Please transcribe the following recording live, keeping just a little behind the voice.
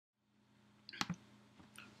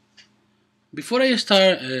Before I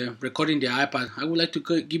start recording the iPad, I would like to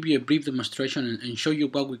give you a brief demonstration and show you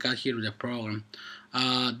what we got here with the program.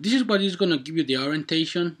 This is what is going to give you the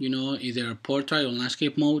orientation, either portrait or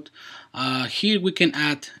landscape mode. Here we can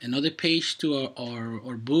add another page to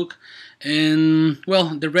our book, and well,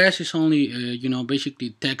 the rest is only, basically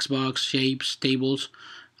text box, shapes, tables.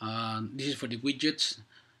 This is for the widgets,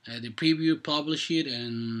 the preview, publish it,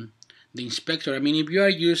 and the inspector. I mean, if you are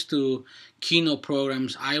used to Keynote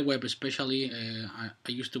programs, iWeb especially, I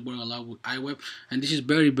used to work a lot with iWeb, and this is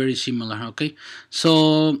very similar. Okay,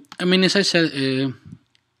 so I mean, as I said,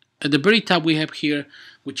 at the very top we have here,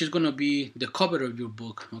 which is gonna be the cover of your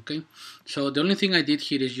book. Okay, so the only thing I did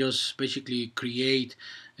here is just basically create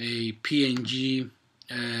a PNG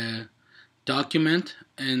document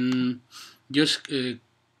and just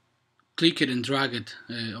click it and drag it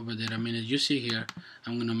over there. I mean, as you see here,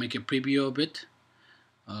 I'm gonna make a preview of it,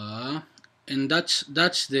 and that's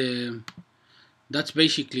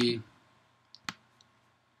basically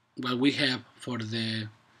what we have for the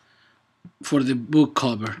book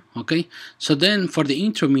cover. Okay, so then for the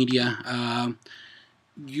intro media,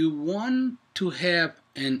 you want to have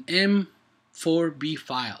an M4B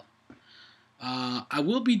file. I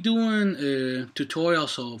will be doing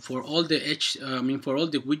tutorials for all the for all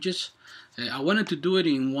the widgets. I wanted to do it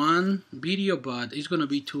in one video, but it's gonna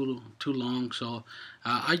be too long. So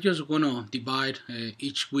I just wanna divide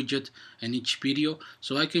each widget and each video,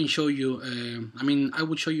 so I can show you. I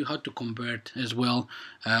would show you how to convert as well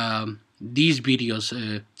these videos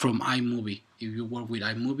from iMovie. If you work with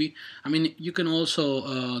iMovie, I mean, you can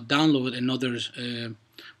also download another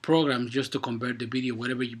programs just to convert the video,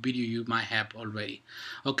 whatever video you might have already.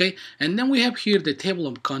 Okay, and then we have here the table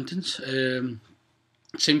of contents.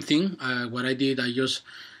 Same thing. What I did, I just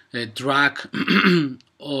drag the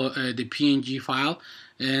PNG file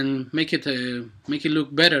and make it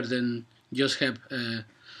look better than just have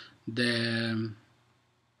the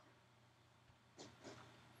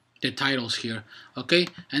titles here. Okay,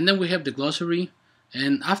 and then we have the glossary,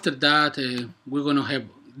 and after that we're gonna have,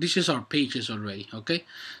 this is our pages already. Okay,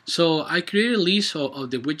 so I created a list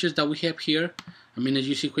of the widgets that we have here. I mean, as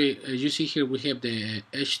you see here, we have the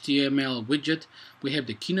HTML widget, we have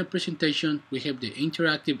the keynote presentation, we have the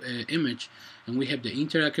interactive image, and we have the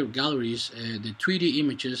interactive galleries, the 3D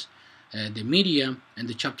images, the media, and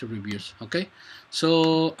the chapter reviews. Okay,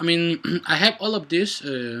 so I mean, I have all of this,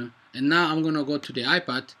 and now I'm gonna go to the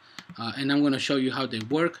iPad, and I'm gonna show you how they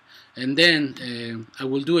work, and then I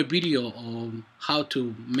will do a video on how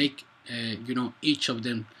to make each of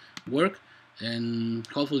them work, and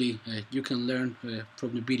hopefully you can learn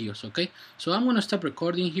from the videos. Okay, so I'm gonna stop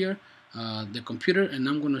recording here the computer, and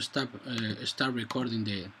I'm gonna start recording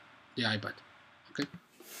the iPad.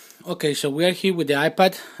 Okay, so we are here with the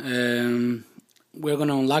iPad. We're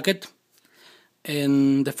gonna unlock it,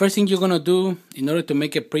 and the first thing you're gonna do in order to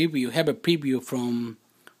make a preview, have a preview from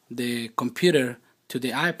the computer to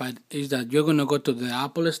the iPad, is that you're gonna go to the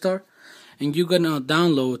Apple Store and you're gonna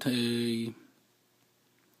download a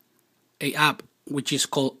app which is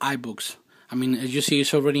called iBook's. I mean, as you see,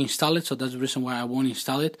 it's already installed, so that's the reason why I won't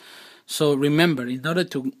install it. So remember, in order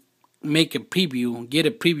to make a preview, get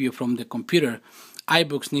a preview from the computer,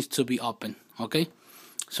 iBook's needs to be open. Okay,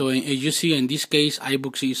 so as you see, in this case,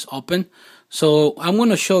 iBook's is open. So I'm going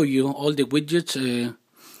to show you all the widgets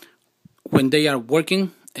when they are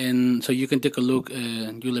working, and so you can take a look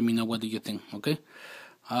and you let me know what do you think. Okay,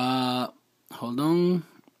 hold on,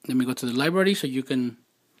 let me go to the library so you can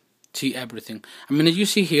see everything. I mean, as you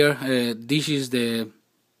see here, this is the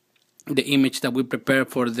image that we prepared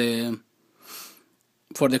for the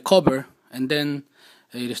cover, and then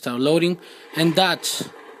it start loading, and that's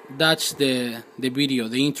the video,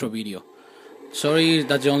 the intro video. Sorry,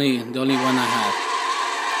 that's the only one I have.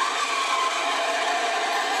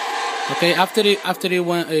 Okay, after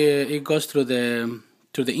it goes through the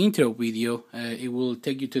intro video, it will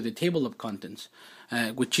take you to the table of contents,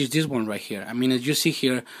 which is this one right here. I mean, as you see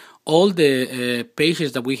here, all the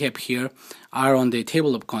pages that we have here are on the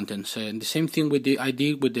table of contents. And the same thing I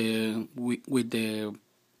did with the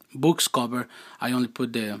book's cover. I only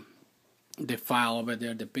put the file over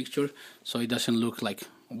there, the picture, so it doesn't look like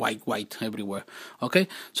white everywhere. Okay,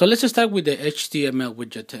 so let's start with the HTML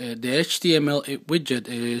widget. The HTML widget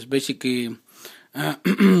is basically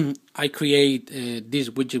I create this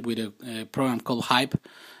widget with a program called Hype,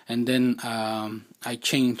 and then I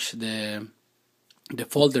change the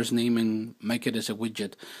folder's name and make it as a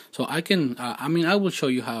widget. So I can, I will show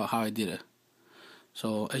you how I did it.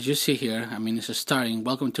 So as you see here, I mean, it's starting.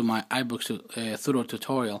 Welcome to my iBook's thorough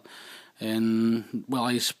tutorial, and well,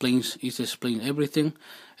 it explains everything,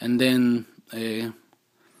 and then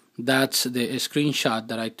That's the screenshot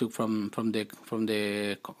that I took from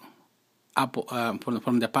the Apple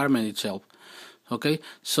from the apartment itself. Okay,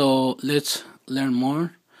 so let's learn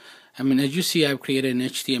more. I mean, as you see, I've created an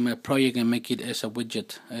HTML project and make it as a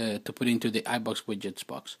widget to put into the iBook's widgets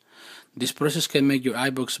box. This process can make your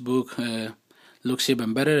iBook's book looks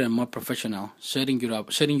even better and more professional, setting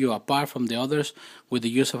you apart from the others with the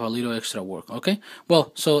use of a little extra work. Okay,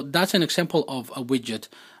 well, so that's an example of a widget.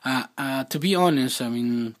 To be honest, I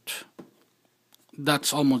mean,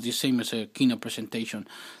 that's almost the same as a keynote presentation.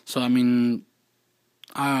 So I mean,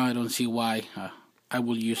 I don't see why I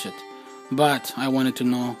will use it, but I wanted to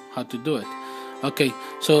know how to do it. Okay,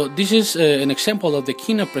 so this is an example of the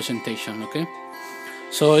keynote presentation. Okay,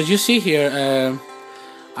 so as you see here,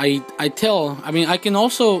 I can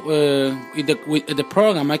also with the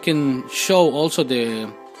program I can show also the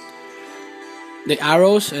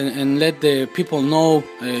arrows and let the people know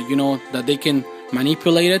that they can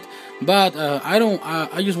manipulate it, but I don't.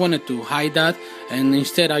 I just wanted to hide that, and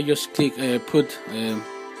instead I just click put the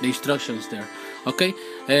instructions there. Okay.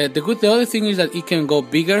 The other thing is that it can go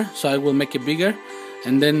bigger, so I will make it bigger,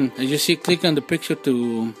 and then as you see, click on the picture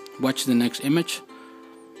to watch the next image.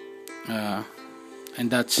 And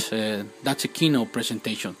that's a keynote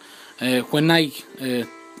presentation. When I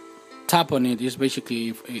tap on it, it's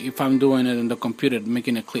basically if I'm doing it on the computer,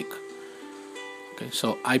 making a click. Okay,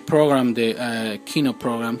 so I programmed the keynote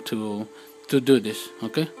program to do this.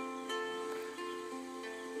 Okay.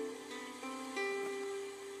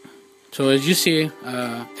 So as you see,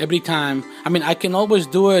 every time, I mean, I can always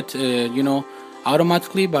do it,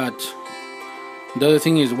 automatically, but the other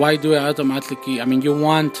thing is, why do it automatically? I mean, you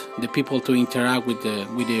want the people to interact with the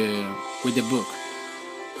book.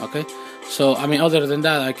 Okay, so I mean, other than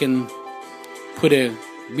that, I can put a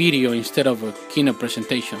video instead of a keynote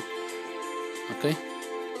presentation. Okay,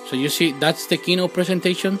 so you see, that's the keynote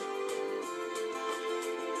presentation.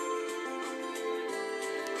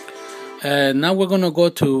 Now we're gonna go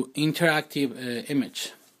to interactive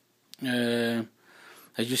image.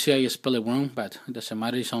 As you see, I spell it wrong, but it doesn't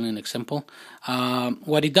matter. It's only an example.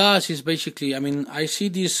 What it does is basically, I mean, I see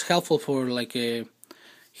this helpful for like a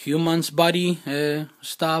human's body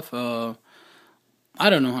stuff. I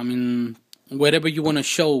don't know. I mean, whatever you want to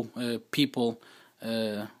show people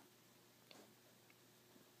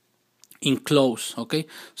in close. Okay.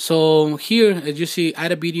 So here, as you see,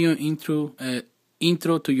 add a video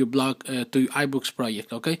intro to your blog, to your iBook's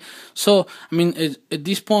project. Okay, so I mean, at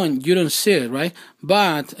this point you don't see it, right?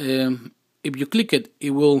 But if you click it,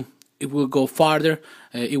 it will go farther.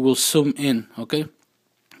 It will zoom in. Okay,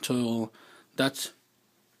 so that's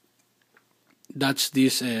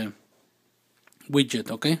this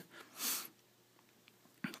widget. Okay,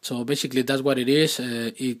 so basically that's what it is.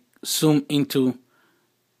 It zoom into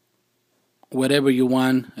whatever you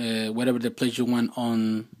want, whatever the place you want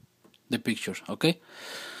on the pictures. Okay,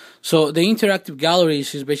 so the interactive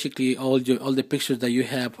galleries is basically all the pictures that you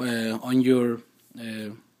have on your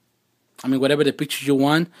I mean, whatever the pictures you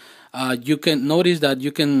want. You can notice that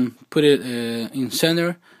you can put it in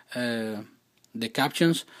center, the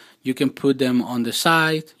captions. You can put them on the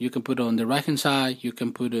side, you can put it on the right hand side, you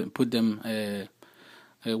can put them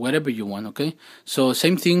wherever you want. Okay, so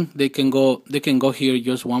same thing, they can go here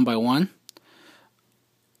just one by one,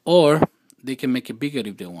 or they can make it bigger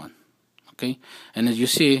if they want. Okay, and as you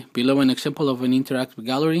see below, an example of an interactive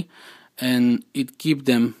gallery, and it gives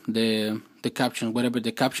them the caption, whatever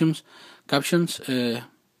the captions, and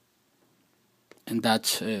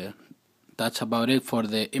that's about it for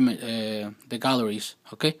the image, the galleries.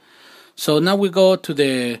 Okay, so now we go to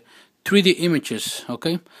the 3D images.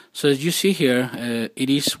 Okay, so as you see here, it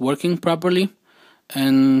is working properly,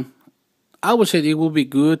 and I would say it will be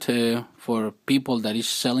good for people that is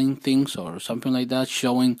selling things or something like that,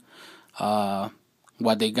 showing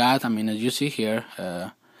what they got. I mean, as you see here,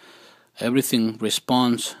 everything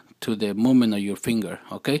responds to the movement of your finger.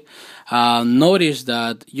 Okay, notice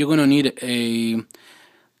that you're gonna need a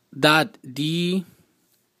 .dae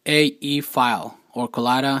file or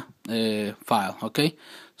collada file. Okay,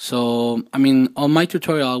 so I mean, on my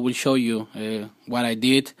tutorial I will show you what I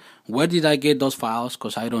did. Where did I get those files?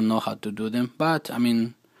 Because I don't know how to do them, but I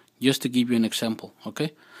mean, just to give you an example.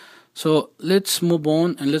 Okay, so let's move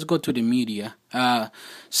on and let's go to the media.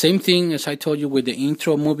 Same thing as I told you with the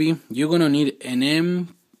intro movie. You're gonna need an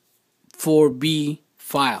M4B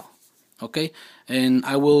file. Okay, and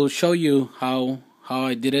I will show you how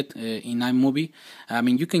I did it in iMovie. I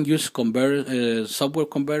mean, you can use software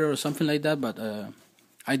converter or something like that, but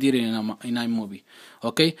I did it in iMovie.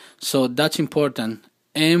 Okay, so that's important.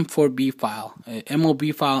 M4B file,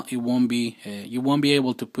 MOB file, it won't be you won't be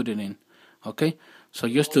able to put it in. Okay, so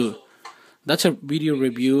that's a video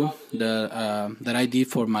review that I did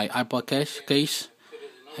for my iPod case.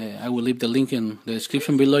 I will leave the link in the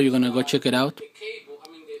description below. You're gonna go check it out.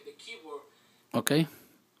 Okay.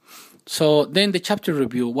 So then the chapter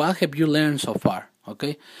review. What have you learned so far?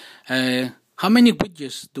 Okay. How many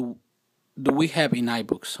widgets do we have in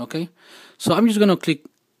iBook's? Okay. So I'm just gonna click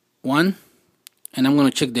one, and I'm gonna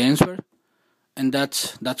check the answer, and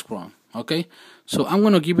that's wrong. Okay. So I'm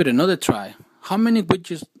gonna give it another try. How many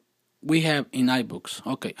widgets we have in iBook's?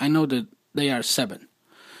 Okay. I know that they are 7.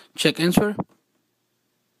 Check answer.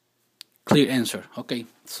 Clear answer. Okay.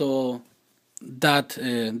 So that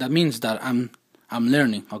means that I'm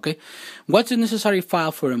learning. Okay. What's the necessary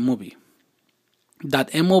file for a movie?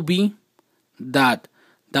 .mob,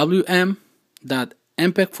 .wm,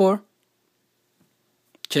 .mpeg4.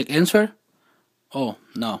 Check answer. Oh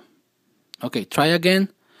no. Okay, try again.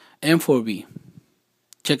 M4b.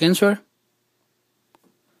 Check answer.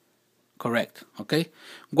 Correct. Okay.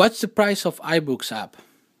 What's the price of iBook's app?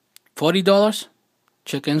 $40.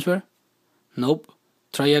 Check answer. Nope.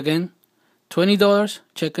 Try again. $20.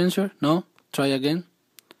 Check answer. No. Try again.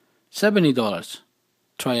 $70.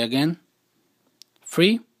 Try again.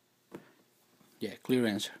 Free? Yeah, clear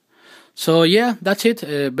answer. So yeah, that's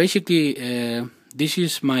it. Basically, this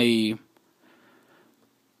is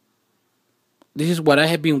what I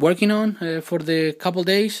have been working on for the couple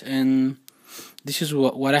days, and this is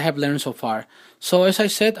what I have learned so far. So as I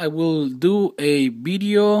said, I will do a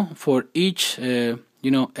video for each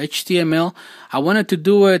HTML. I wanted to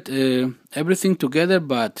do it everything together,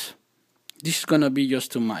 but this is gonna be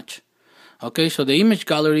just too much. Okay, so the image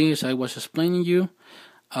gallery, as I was explaining you,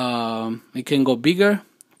 it can go bigger,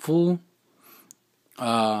 full,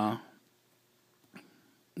 the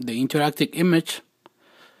interactive image,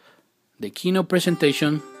 the keynote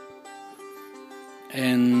presentation,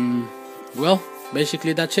 and well,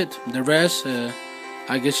 basically that's it. The rest,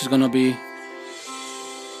 I guess, is gonna be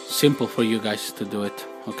simple for you guys to do it.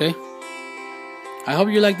 Okay, I hope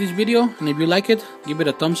you like this video, and if you like it, give it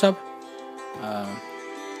a thumbs up,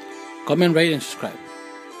 comment, rate, and subscribe.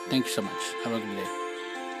 Thank you so much. Have a good day.